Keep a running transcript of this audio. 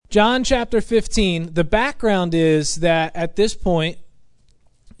John chapter 15, the background is that at this point,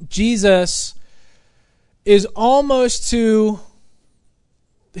 Jesus is almost to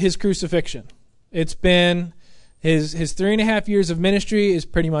his crucifixion. It's been his 3.5 years of ministry is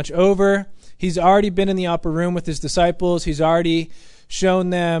pretty much over. He's already been in the upper room with his disciples. He's already shown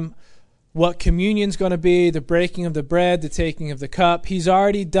them what communion's going to be, the breaking of the bread, the taking of the cup. He's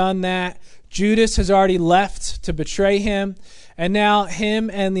already done that. Judas has already left to betray him. And now him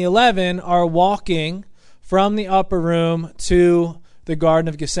and the 11 are walking from the upper room to the Garden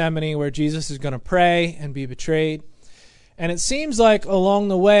of Gethsemane where Jesus is going to pray and be betrayed. And it seems like along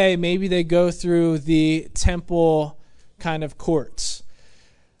the way, maybe they go through the temple kind of courts.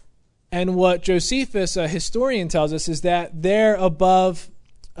 And what Josephus, a historian, tells us is that there above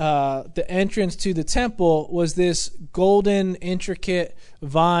the entrance to the temple was this golden, intricate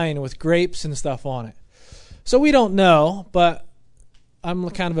vine with grapes and stuff on it. So we don't know, but I'm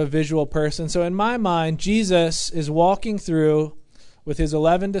kind of a visual person. So in my mind, Jesus is walking through with his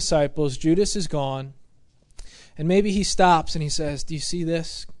 11 disciples. Judas is gone. And maybe he stops and he says, "Do you see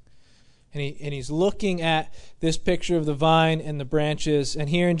this?" And he's looking at this picture of the vine and the branches. And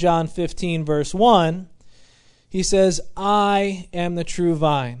here in John 15, verse 1, he says, "I am the true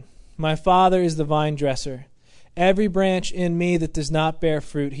vine. My Father is the vine dresser. Every branch in me that does not bear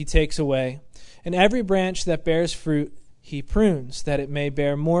fruit, he takes away. And every branch that bears fruit, he prunes, that it may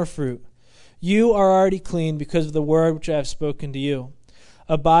bear more fruit. You are already clean because of the word which I have spoken to you.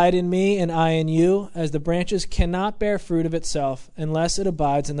 Abide in me, and I in you, as the branches cannot bear fruit of itself unless it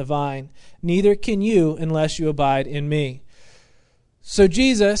abides in the vine. Neither can you unless you abide in me." So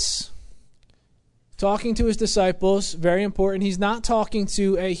Jesus, talking to his disciples, very important, he's not talking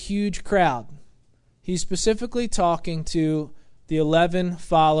to a huge crowd. He's specifically talking to the 11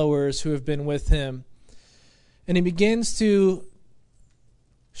 followers who have been with him. And he begins to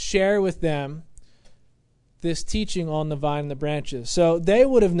share with them this teaching on the vine and the branches. So they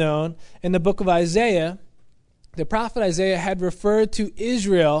would have known in the book of Isaiah, the prophet Isaiah had referred to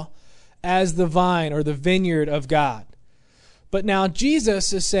Israel as the vine or the vineyard of God. But now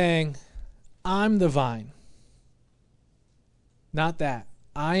Jesus is saying, "I'm the vine." Not that.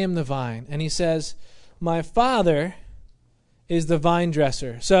 I am the vine. And he says, "My Father is the vine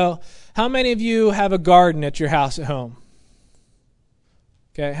dresser." So how many of you have a garden at your house at home?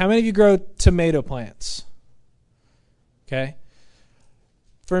 Okay. How many of you grow tomato plants? Okay.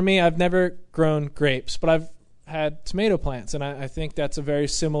 For me, I've never grown grapes, but I've had tomato plants, and I think that's a very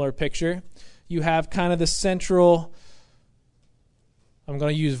similar picture. You have kind of the central, I'm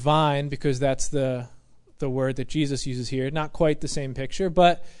going to use vine because that's the word that Jesus uses here. Not quite the same picture,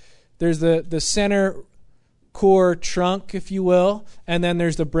 but there's the center core trunk, if you will, and then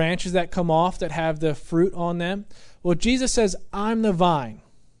there's the branches that come off that have the fruit on them. Well, Jesus says, "I'm the vine."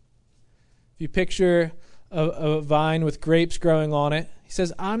 If you picture a vine with grapes growing on it, he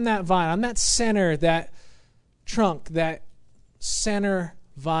says, "I'm that vine. I'm that center, that trunk, that center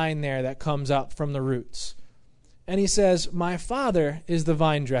vine there that comes up from the roots." And he says, "My Father is the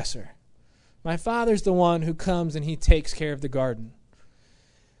vine dresser." My Father's the one who comes and he takes care of the garden.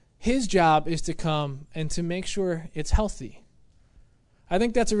 His job is to come and to make sure it's healthy. I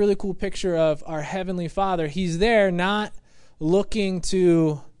think that's a really cool picture of our Heavenly Father. He's there not looking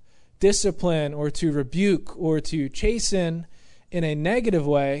to discipline or to rebuke or to chasten in a negative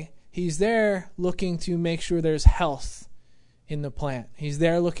way. He's there looking to make sure there's health in the plant. He's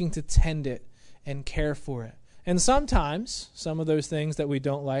there looking to tend it and care for it. And sometimes some of those things that we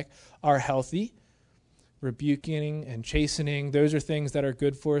don't like are healthy. Rebuking and chastening, those are things that are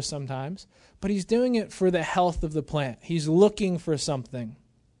good for us sometimes. But he's doing it for the health of the plant. He's looking for something.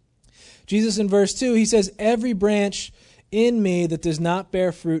 Jesus in verse 2, he says, "Every branch in me that does not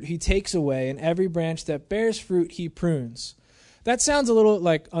bear fruit, he takes away, and every branch that bears fruit, he prunes." That sounds a little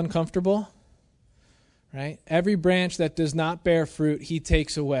like uncomfortable, right? Every branch that does not bear fruit, he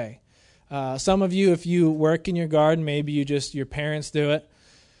takes away. Some of you, if you work in your garden, maybe your parents do it.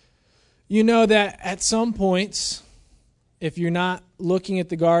 You know that at some points, if you're not looking at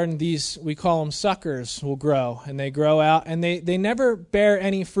the garden, these, we call them suckers, will grow. And they grow out, and they never bear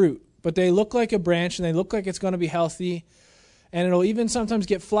any fruit. But they look like a branch, and they look like it's going to be healthy. And it'll even sometimes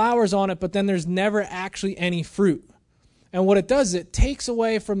get flowers on it, but then there's never actually any fruit. And what it does, it takes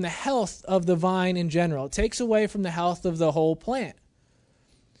away from the health of the vine in general. It takes away from the health of the whole plant.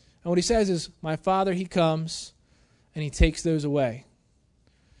 And what he says is, "My Father, he comes, and he takes those away."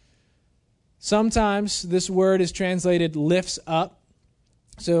 Sometimes this word is translated lifts up.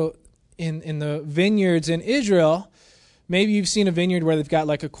 So in the vineyards in Israel, maybe you've seen a vineyard where they've got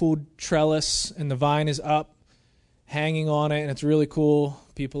like a cool trellis and the vine is up, hanging on it, and it's really cool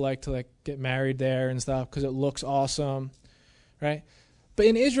People like to get married there and stuff because it looks awesome, right? But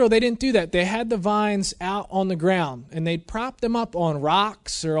in Israel, they didn't do that. They had the vines out on the ground, and they'd prop them up on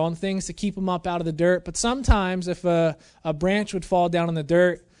rocks or on things to keep them up out of the dirt. But sometimes if a branch would fall down in the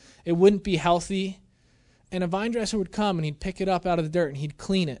dirt, it wouldn't be healthy. And a vine dresser would come, and he'd pick it up out of the dirt, and he'd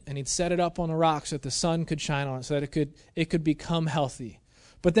clean it, and he'd set it up on the rock so that the sun could shine on it, so that it could become healthy.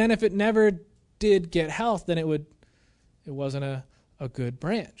 But then if it never did get health, then it wasn't a good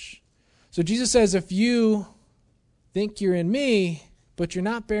branch. So Jesus says, if you think you're in me, but you're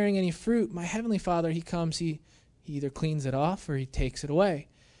not bearing any fruit, my heavenly Father, he comes, he either cleans it off or he takes it away.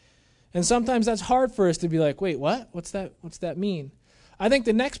 And sometimes that's hard for us to be like, wait, what? What's that mean? I think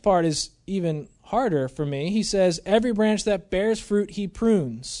the next part is even harder for me. He says, every branch that bears fruit, he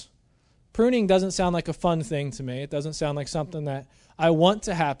prunes. Pruning doesn't sound like a fun thing to me. It doesn't sound like something that I want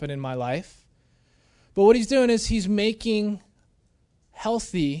to happen in my life. But what he's doing is he's making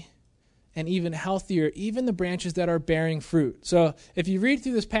healthy and even healthier even the branches that are bearing fruit. So if you read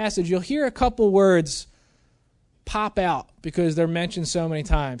through this passage, you'll hear a couple words pop out because they're mentioned so many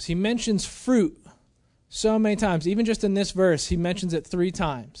times. He mentions fruit so many times. Even just in this verse, he mentions it 3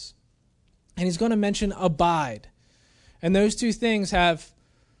 times. And he's going to mention abide. And those two things have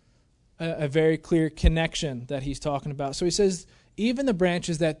a very clear connection that he's talking about. So he says, even the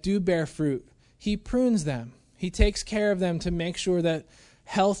branches that do bear fruit, he prunes them. He takes care of them to make sure that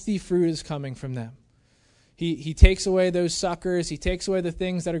healthy fruit is coming from them. He takes away those suckers. He takes away the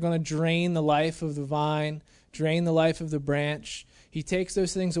things that are going to drain the life of the vine, drain the life of the branch. He takes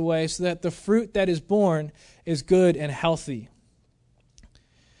those things away so that the fruit that is born is good and healthy.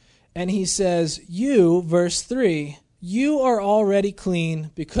 And he says, you, verse 3, you are already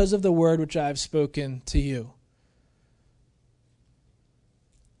clean because of the word which I have spoken to you.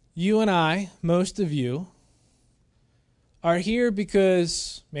 You and I, most of you, are here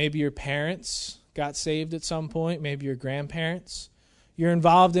because maybe your parents got saved at some point, maybe your grandparents. You're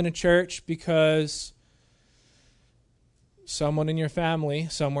involved in a church because someone in your family,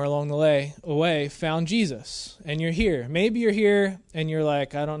 somewhere along the way, found Jesus, and you're here. Maybe you're here and you're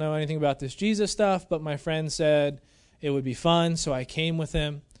like, I don't know anything about this Jesus stuff, but my friend said it would be fun, so I came with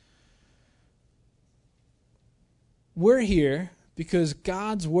him. We're here because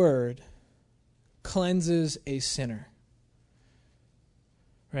God's word cleanses a sinner.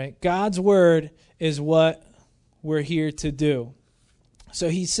 Right? God's word is what we're here to do. So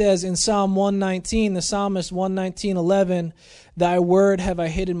he says in Psalm 119, the psalmist 119:11, thy word have I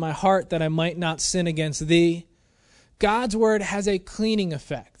hid in my heart that I might not sin against thee. God's word has a cleaning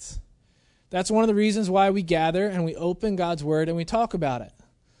effect. That's one of the reasons why we gather and we open God's word and we talk about it.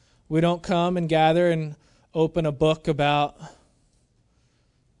 We don't come and gather and open a book about,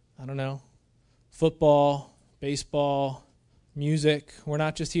 I don't know, football, baseball, music. We're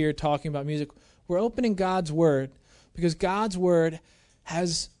not just here talking about music. We're opening God's word because God's word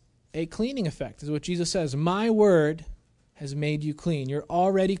has a cleaning effect, is what Jesus says. My word has made you clean. You're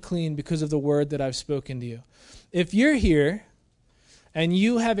already clean because of the word that I've spoken to you. If you're here and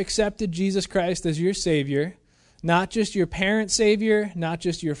you have accepted Jesus Christ as your Savior, not just your parent's Savior, not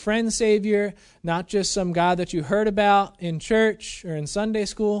just your friend's Savior, not just some God that you heard about in church or in Sunday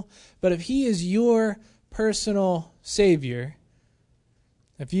school, but if he is your personal Savior,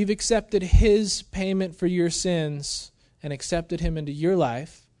 if you've accepted his payment for your sins and accepted him into your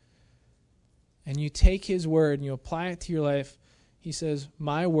life, and you take his word and you apply it to your life, he says,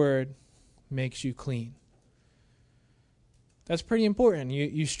 my word makes you clean. That's pretty important.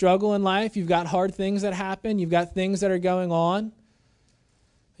 You struggle in life. You've got hard things that happen. You've got things that are going on. And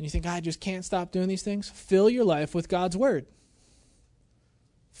you think, I just can't stop doing these things. Fill your life with God's word.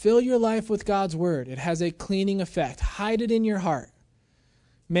 Fill your life with God's word. It has a cleaning effect. Hide it in your heart.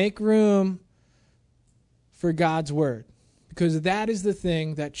 Make room for God's word, because that is the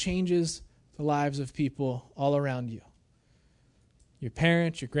thing that changes the lives of people all around you. Your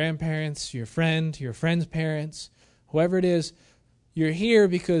parents, your grandparents, your friend's parents, whoever it is, you're here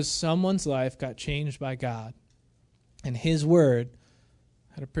because someone's life got changed by God, and his word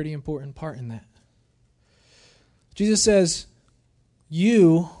had a pretty important part in that. Jesus says,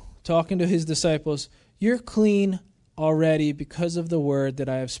 you, talking to his disciples, you're clean already because of the word that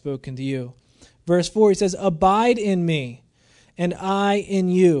I have spoken to you. Verse 4, he says, abide in me, and I in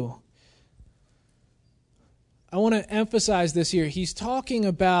you. I want to emphasize this here. He's talking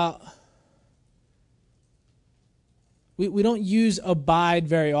about, we don't use abide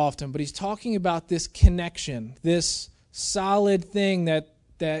very often, but he's talking about this connection, this solid thing that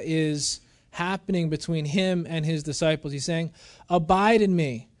is happening between him and his disciples. He's saying, abide in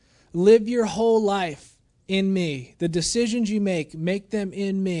me. Live your whole life in me. The decisions you make them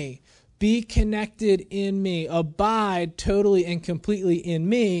in me. Be connected in me. Abide totally and completely in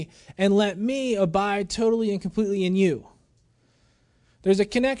me, and let me abide totally and completely in you. There's a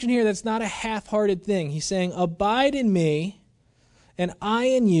connection here that's not a half-hearted thing. He's saying, abide in me, and I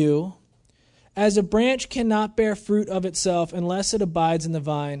in you. As a branch cannot bear fruit of itself unless it abides in the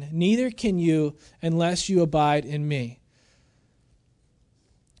vine, neither can you unless you abide in me.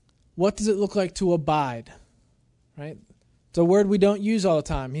 What does it look like to abide? Right? It's a word we don't use all the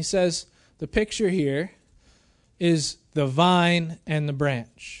time. He says the picture here is the vine and the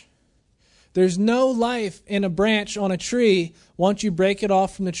branch. There's no life in a branch on a tree. Once you break it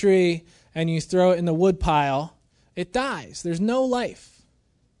off from the tree and you throw it in the wood pile, it dies. There's no life.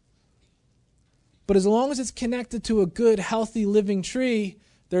 But as long as it's connected to a good, healthy, living tree,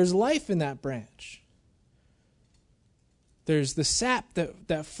 there's life in that branch. There's the sap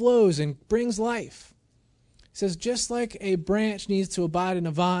that flows and brings life. He says, just like a branch needs to abide in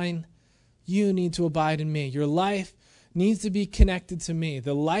a vine, you need to abide in me. Your life needs to be connected to me.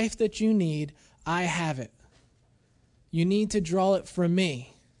 The life that you need, I have it. You need to draw it from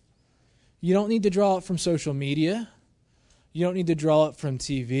me. You don't need to draw it from social media. You don't need to draw it from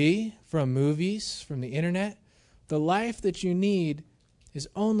TV, from movies, from the internet. The life that you need is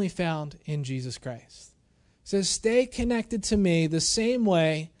only found in Jesus Christ. It says, stay connected to me the same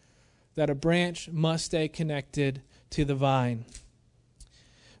way that a branch must stay connected to the vine.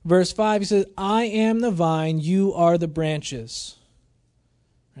 Verse 5, he says, I am the vine, you are the branches.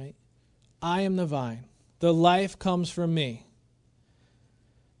 Right? I am the vine. The life comes from me.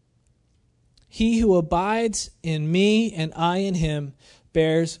 He who abides in me and I in him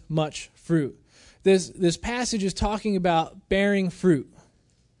bears much fruit. This passage is talking about bearing fruit.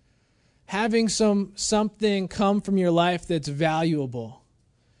 Having something come from your life that's valuable.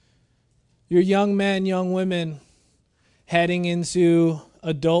 Your young men, young women heading into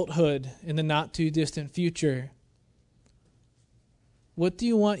adulthood in the not too distant future. What do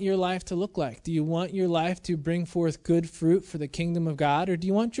you want your life to look like? Do you want your life to bring forth good fruit for the kingdom of God, or do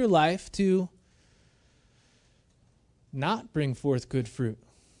you want your life to not bring forth good fruit?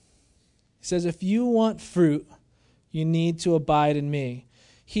 He says, if you want fruit, you need to abide in me.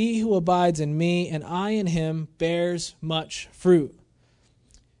 He who abides in me and I in him bears much fruit.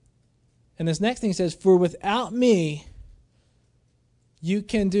 And this next thing he says, for without me, you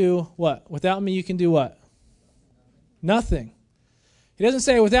can do what? Without me, you can do what? Nothing. He doesn't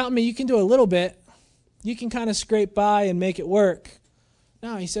say, without me, you can do a little bit. You can kind of scrape by and make it work.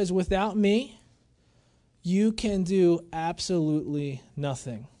 No, he says, without me, you can do absolutely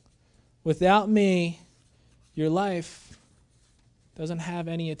nothing. Without me, your life doesn't have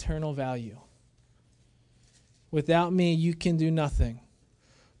any eternal value. Without me, you can do nothing.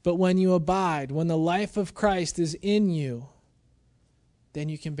 But when you abide, when the life of Christ is in you, then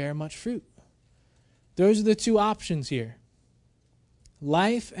you can bear much fruit. Those are the two options here.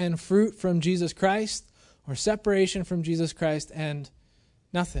 Life and fruit from Jesus Christ, or separation from Jesus Christ and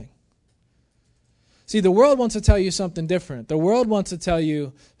nothing. See, the world wants to tell you something different. The world wants to tell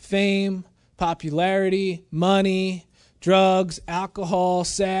you fame, popularity, money, drugs, alcohol,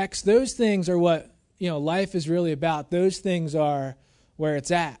 sex. Those things are what, life is really about. Those things are where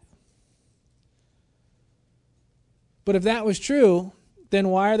it's at. But if that was true, then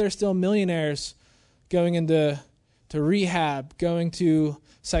why are there still millionaires going into rehab, going to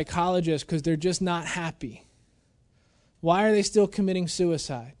psychologists because they're just not happy? Why are they still committing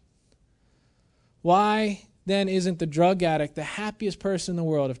suicide? Why then isn't the drug addict the happiest person in the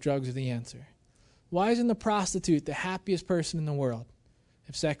world if drugs are the answer? Why isn't the prostitute the happiest person in the world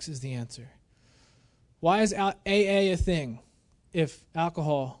if sex is the answer? Why is AA a thing if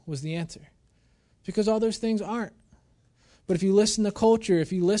alcohol was the answer? Because all those things aren't. But if you listen to culture,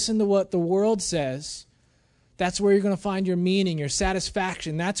 if you listen to what the world says, that's where you're going to find your meaning, your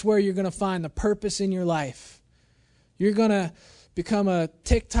satisfaction. That's where you're going to find the purpose in your life. You're going to become a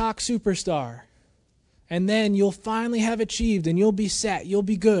TikTok superstar. And then you'll finally have achieved and you'll be set. You'll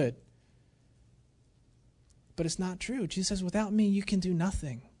be good. But it's not true. Jesus says, without me, you can do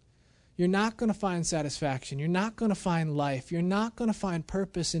nothing. You're not going to find satisfaction. You're not going to find life. You're not going to find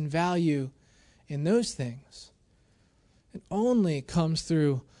purpose and value in those things. It only comes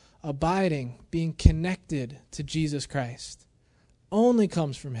through abiding, being connected to Jesus Christ. Only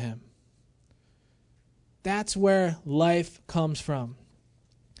comes from him. That's where life comes from.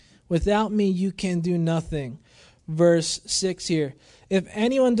 Without me, you can do nothing. Verse 6 here. If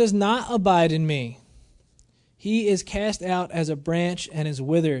anyone does not abide in me, he is cast out as a branch and is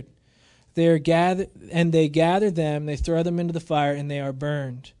withered. They gather them, they throw them into the fire, and they are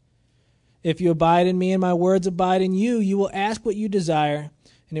burned. If you abide in me and my words abide in you, you will ask what you desire,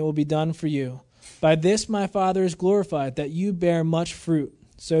 and it will be done for you. By this my Father is glorified, that you bear much fruit,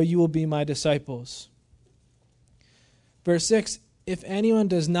 so you will be my disciples. Verse 6, if anyone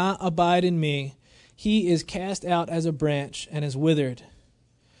does not abide in me, he is cast out as a branch and is withered.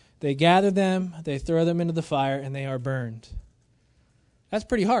 They gather them, they throw them into the fire, and they are burned. That's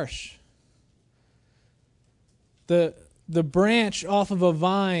pretty harsh. The branch off of a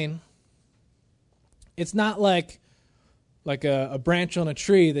vine, it's not like a branch on a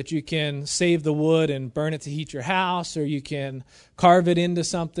tree that you can save the wood and burn it to heat your house, or you can carve it into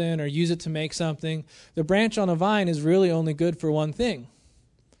something or use it to make something. The branch on a vine is really only good for one thing: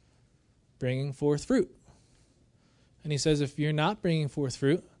 bringing forth fruit. And he says if you're not bringing forth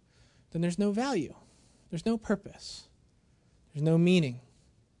fruit, then there's no value. There's no purpose. There's no meaning.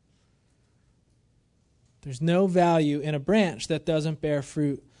 There's no value in a branch that doesn't bear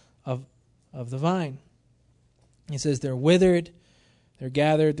fruit of the vine. He says they're withered, they're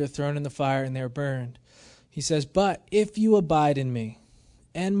gathered, they're thrown in the fire, and they're burned. He says, but if you abide in me,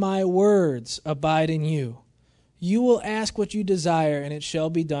 and my words abide in you, you will ask what you desire, and it shall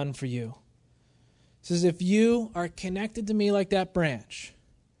be done for you. He says, if you are connected to me like that branch,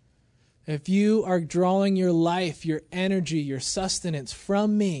 if you are drawing your life, your energy, your sustenance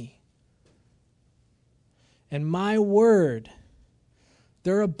from me, and my word,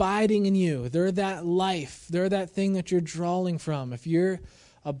 they're abiding in you. They're that life. They're that thing that you're drawing from. If you're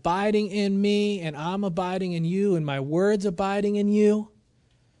abiding in me and I'm abiding in you and my word's abiding in you,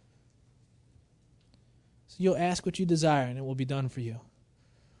 so you'll ask what you desire and it will be done for you.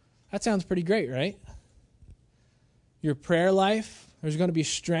 That sounds pretty great, right? Your prayer life, there's going to be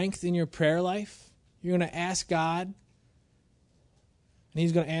strength in your prayer life. You're going to ask God and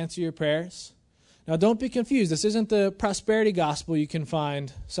He's going to answer your prayers. Now, don't be confused. This isn't the prosperity gospel you can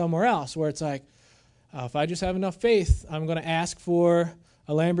find somewhere else where it's like, if I just have enough faith, I'm going to ask for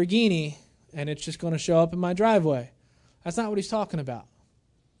a Lamborghini and it's just going to show up in my driveway. That's not what he's talking about.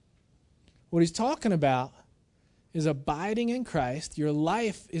 What he's talking about is abiding in Christ. Your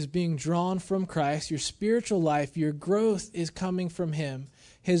life is being drawn from Christ. Your spiritual life, your growth is coming from Him.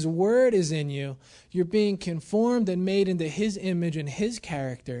 His word is in you. You're being conformed and made into His image and His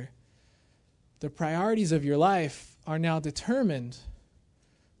character. The priorities of your life are now determined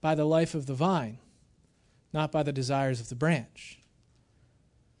by the life of the vine, not by the desires of the branch.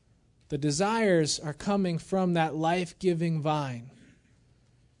 The desires are coming from that life-giving vine.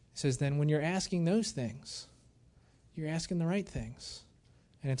 It says then when you're asking those things, you're asking the right things,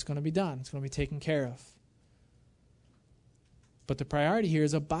 and it's going to be done. It's going to be taken care of. But the priority here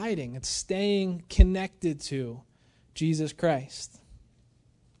is abiding. It's staying connected to Jesus Christ.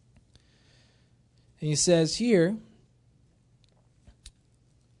 And he says here,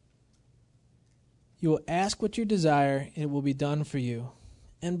 you will ask what you desire, and it will be done for you.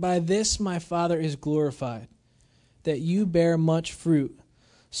 And by this my Father is glorified, that you bear much fruit,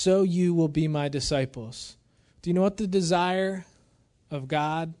 so you will be my disciples. Do you know what the desire of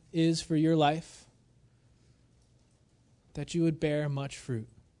God is for your life? That you would bear much fruit.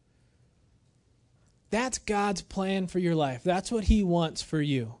 That's God's plan for your life. That's what He wants for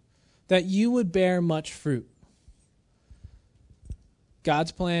you. That you would bear much fruit.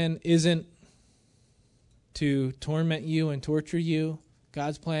 God's plan isn't to torment you and torture you.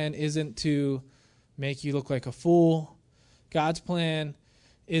 God's plan isn't to make you look like a fool. God's plan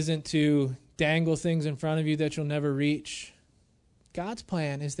isn't to dangle things in front of you that you'll never reach. God's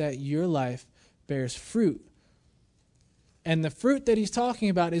plan is that your life bears fruit. And the fruit that He's talking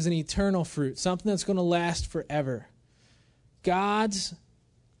about is an eternal fruit, something that's going to last forever. God's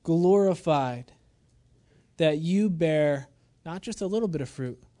glorified that you bear not just a little bit of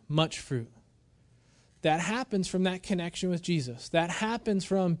fruit, much fruit. That happens from that connection with Jesus. That happens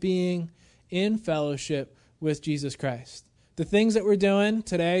from being in fellowship with Jesus Christ. The things that we're doing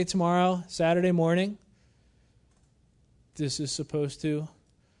today, tomorrow, Saturday morning, this is supposed to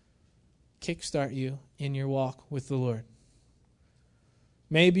kickstart you in your walk with the Lord.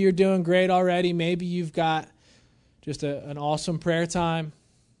 Maybe you're doing great already. Maybe you've got just an awesome prayer time.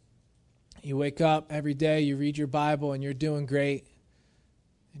 You wake up every day, you read your Bible, and you're doing great.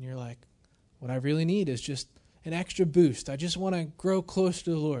 And you're like, what I really need is just an extra boost. I just want to grow close to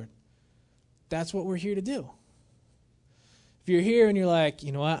the Lord. That's what we're here to do. If you're here and you're like,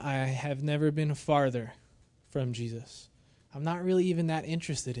 you know what, I have never been farther from Jesus. I'm not really even that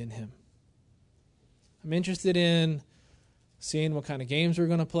interested in Him. I'm interested in seeing what kind of games we're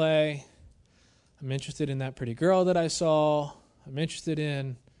going to play. I'm interested in that pretty girl that I saw. I'm interested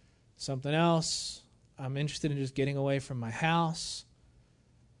in something else. I'm interested in just getting away from my house.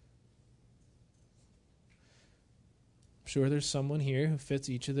 sure there's someone here who fits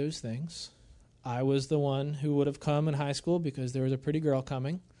each of those things. I was the one who would have come in high school because there was a pretty girl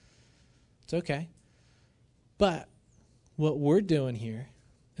coming. It's okay. But what we're doing here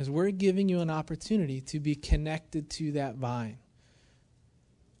is we're giving you an opportunity to be connected to that vine.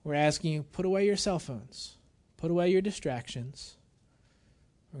 We're asking you, put away your cell phones. Put away your distractions.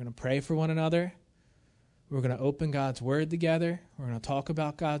 We're going to pray for one another. We're going to open God's Word together. We're going to talk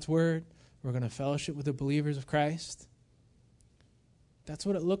about God's Word. We're going to fellowship with the believers of Christ. That's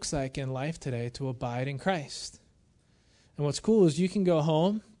what it looks like in life today to abide in Christ. And what's cool is you can go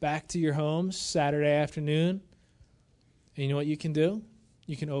home, back to your homes Saturday afternoon, and you know what you can do?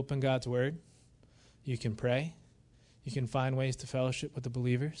 You can open God's Word. You can pray. You can find ways to fellowship with the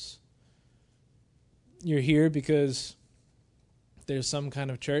believers. You're here because there's some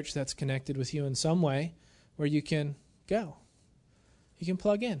kind of church that's connected with you in some way where you can go. You can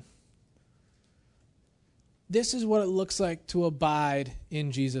plug in. This is what it looks like to abide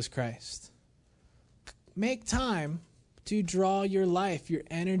in Jesus Christ. Make time to draw your life, your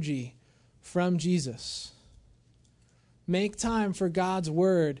energy from Jesus. Make time for God's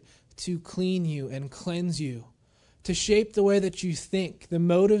Word to clean you and cleanse you, to shape the way that you think, the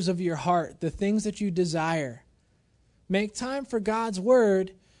motives of your heart, the things that you desire. Make time for God's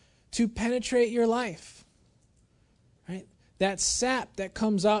Word to penetrate your life. Right? That sap that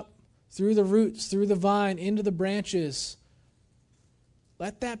comes up through the roots, through the vine, into the branches.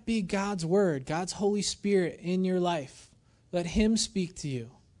 Let that be God's Word, God's Holy Spirit in your life. Let Him speak to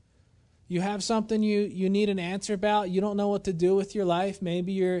you. You have something you need an answer about. You don't know what to do with your life.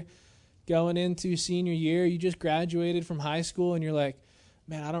 Maybe you're going into senior year. You just graduated from high school and you're like,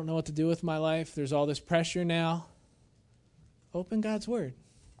 man, I don't know what to do with my life. There's all this pressure now. Open God's Word.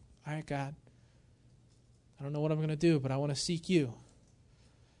 All right, God. I don't know what I'm going to do, but I want to seek you.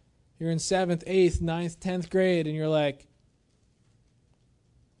 You're in 7th, 8th, 9th, 10th grade, and you're like,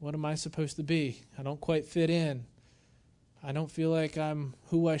 what am I supposed to be? I don't quite fit in. I don't feel like I'm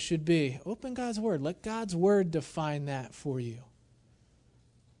who I should be. Open God's Word. Let God's Word define that for you.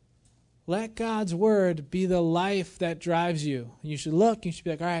 Let God's Word be the life that drives you. You should look, you should be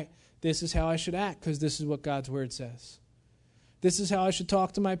like, all right, this is how I should act because this is what God's Word says. This is how I should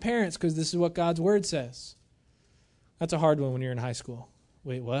talk to my parents because this is what God's Word says. That's a hard one when you're in high school.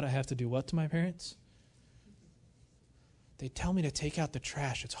 Wait, what? I have to do what to my parents? They tell me to take out the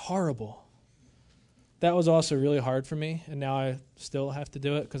trash. It's horrible. That was also really hard for me, and now I still have to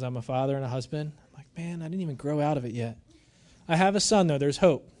do it because I'm a father and a husband. I'm like, man, I didn't even grow out of it yet. I have a son, though. There's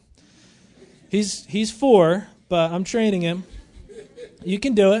hope. He's 4, but I'm training him. You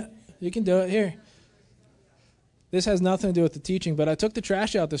can do it. You can do it. Here. This has nothing to do with the teaching, but I took the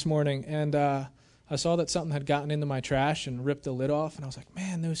trash out this morning, and I saw that something had gotten into my trash and ripped the lid off, and I was like,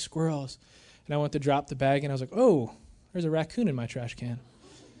 man, those squirrels. And I went to drop the bag, and I was like, oh, there's a raccoon in my trash can.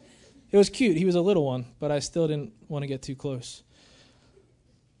 It was cute. He was a little one, but I still didn't want to get too close.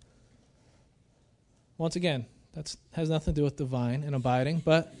 Once again, that has nothing to do with the vine and abiding,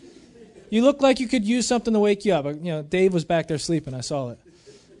 but you look like you could use something to wake you up. You know, Dave was back there sleeping. I saw it.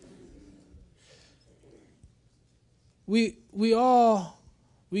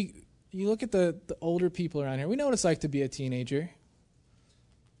 You look at the older people around here. We know what it's like to be a teenager.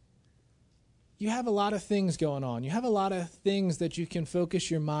 You have a lot of things going on. You have a lot of things that you can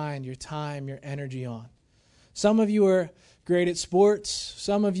focus your mind, your time, your energy on. Some of you are great at sports.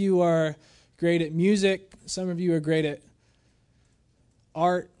 Some of you are great at music. Some of you are great at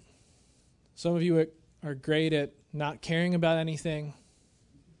art. Some of you are great at not caring about anything.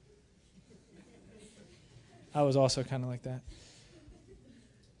 I was also kind of like that.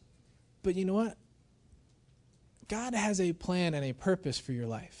 But you know what? God has a plan and a purpose for your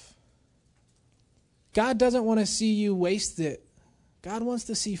life. God doesn't want to see you waste it. God wants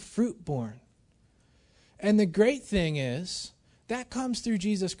to see fruit born. And the great thing is, that comes through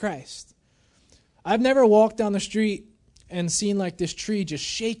Jesus Christ. I've never walked down the street and seen like this tree just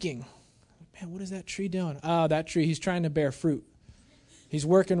shaking. Man, what is that tree doing? Oh, that tree, he's trying to bear fruit. He's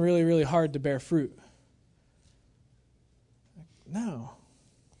working really, really hard to bear fruit. No.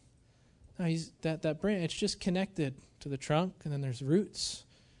 No, that branch, it's just connected to the trunk, and then there's roots.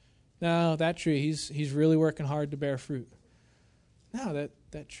 No, that tree, he's really working hard to bear fruit. No,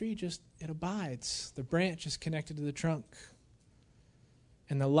 that tree just, it abides. The branch is connected to the trunk.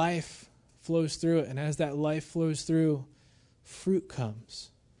 And the life flows through it. And as that life flows through, fruit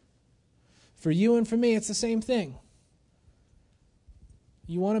comes. For you and for me, it's the same thing.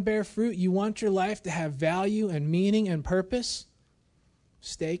 You want to bear fruit? You want your life to have value and meaning and purpose?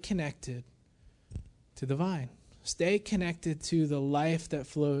 Stay connected to the vine. Stay connected to the life that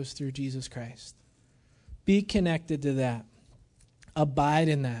flows through Jesus Christ. Be connected to that. Abide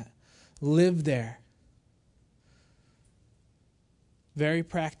in that. Live there. Very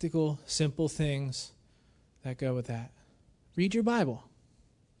practical, simple things that go with that. Read your Bible.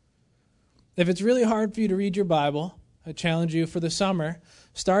 If it's really hard for you to read your Bible, I challenge you for the summer,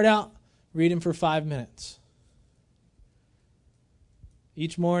 start out reading for 5 minutes.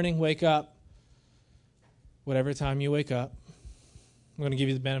 Each morning, wake up, whatever time you wake up. I'm going to give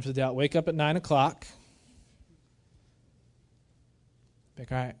you the benefit of the doubt. Wake up at 9 o'clock.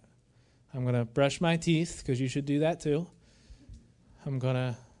 Like, all right, I'm going to brush my teeth, because you should do that too. I'm going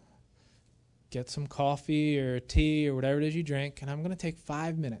to get some coffee or tea or whatever it is you drink, and I'm going to take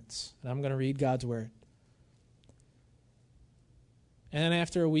 5 minutes, and I'm going to read God's Word. And then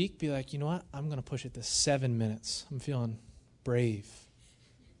after a week, be like, you know what? I'm going to push it to 7 minutes. I'm feeling brave.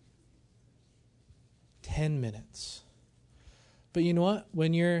 10 minutes. But you know what?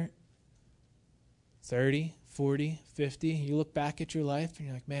 When you're 30, 40, 50, you look back at your life and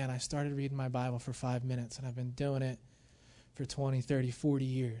you're like, man, I started reading my Bible for 5 minutes and I've been doing it for 20, 30, 40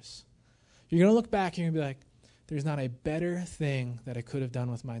 years. You're going to look back and you're going to be like, there's not a better thing that I could have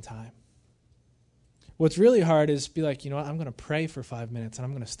done with my time. What's really hard is be like, you know what? I'm going to pray for 5 minutes and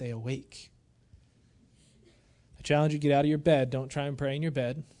I'm going to stay awake. I challenge you to get out of your bed. Don't try and pray in your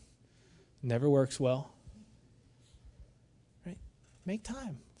bed. It never works well. Right? Make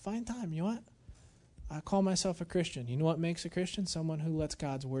time. Find time. You know what? I call myself a Christian. You know what makes a Christian? Someone who lets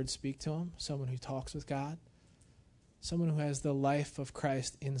God's word speak to him. Someone who talks with God. Someone who has the life of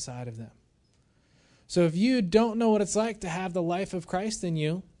Christ inside of them. So if you don't know what it's like to have the life of Christ in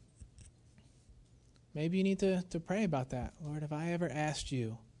you, maybe you need to pray about that. Lord, have I ever asked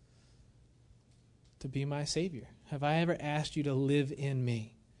you to be my Savior? Have I ever asked you to live in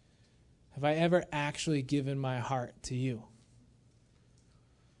me? Have I ever actually given my heart to you?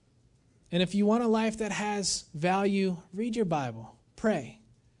 And if you want a life that has value, read your Bible. Pray.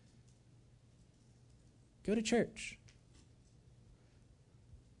 Go to church.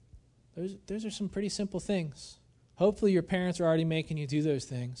 Those are some pretty simple things. Hopefully your parents are already making you do those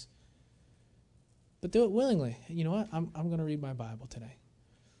things. But do it willingly. You know what? I'm going to read my Bible today.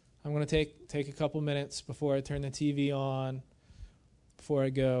 I'm going to take a couple minutes before I turn the TV on, before I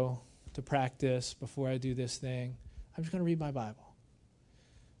go to practice, before I do this thing. I'm just going to read my Bible.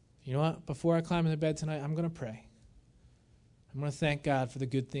 You know what? Before I climb into bed tonight, I'm going to pray. I'm going to thank God for the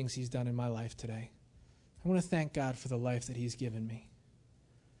good things he's done in my life today. I'm going to thank God for the life that he's given me.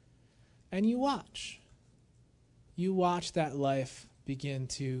 And you watch. You watch that life begin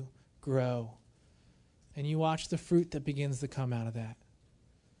to grow. And you watch the fruit that begins to come out of that.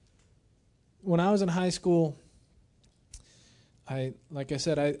 When I was in high school, I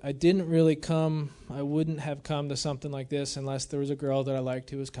didn't really I wouldn't have come to something like this unless there was a girl that I liked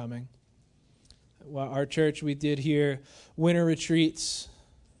who was coming. Well, our church, we did here winter retreats.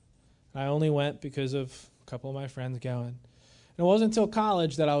 I only went because of a couple of my friends going. And it wasn't until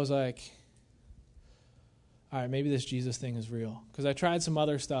college that I was like, all right, maybe this Jesus thing is real. Because I tried some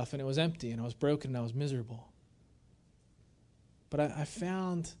other stuff and it was empty and I was broken and I was miserable. But I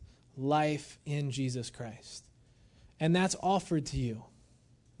found life in Jesus Christ. And that's offered to you.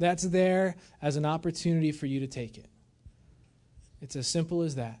 That's there as an opportunity for you to take it. It's as simple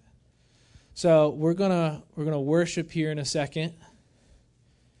as that. So we're gonna worship here in a second.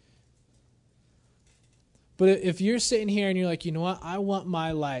 But if you're sitting here and you're like, you know what, I want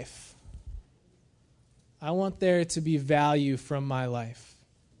my life. I want there to be value from my life.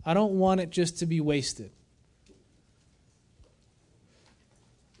 I don't want it just to be wasted.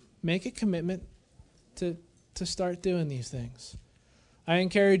 Make a commitment to start doing these things. I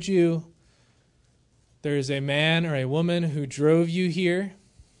encourage you, there is a man or a woman who drove you here,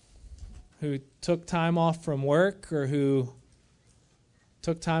 who took time off from work or who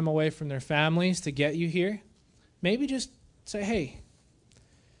took time away from their families to get you here. Maybe just say, hey,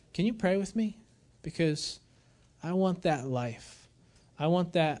 can you pray with me? Because I want that life. I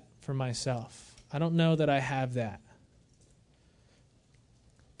want that for myself. I don't know that I have that.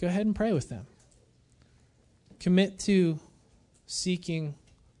 Go ahead and pray with them. Commit to seeking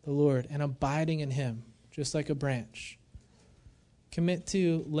the Lord and abiding in him, just like a branch. Commit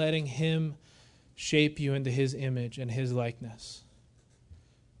to letting him shape you into his image and his likeness.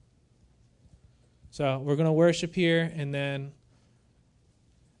 So we're going to worship here, and then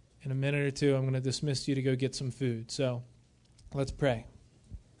in a minute or two, I'm going to dismiss you to go get some food. So let's pray.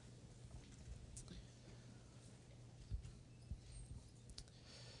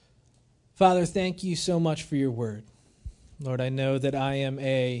 Father, thank you so much for your word. Lord, I know that I am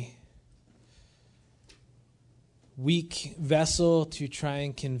a weak vessel to try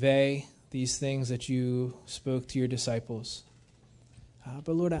and convey these things that you spoke to your disciples.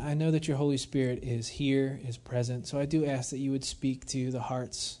 But Lord, I know that your Holy Spirit is here, is present. So I do ask that you would speak to the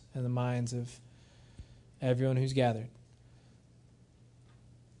hearts and the minds of everyone who's gathered.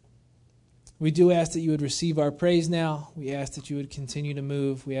 We do ask that you would receive our praise now. We ask that you would continue to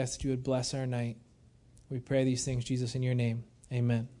move. We ask that you would bless our night. We pray these things, Jesus, in your name. Amen.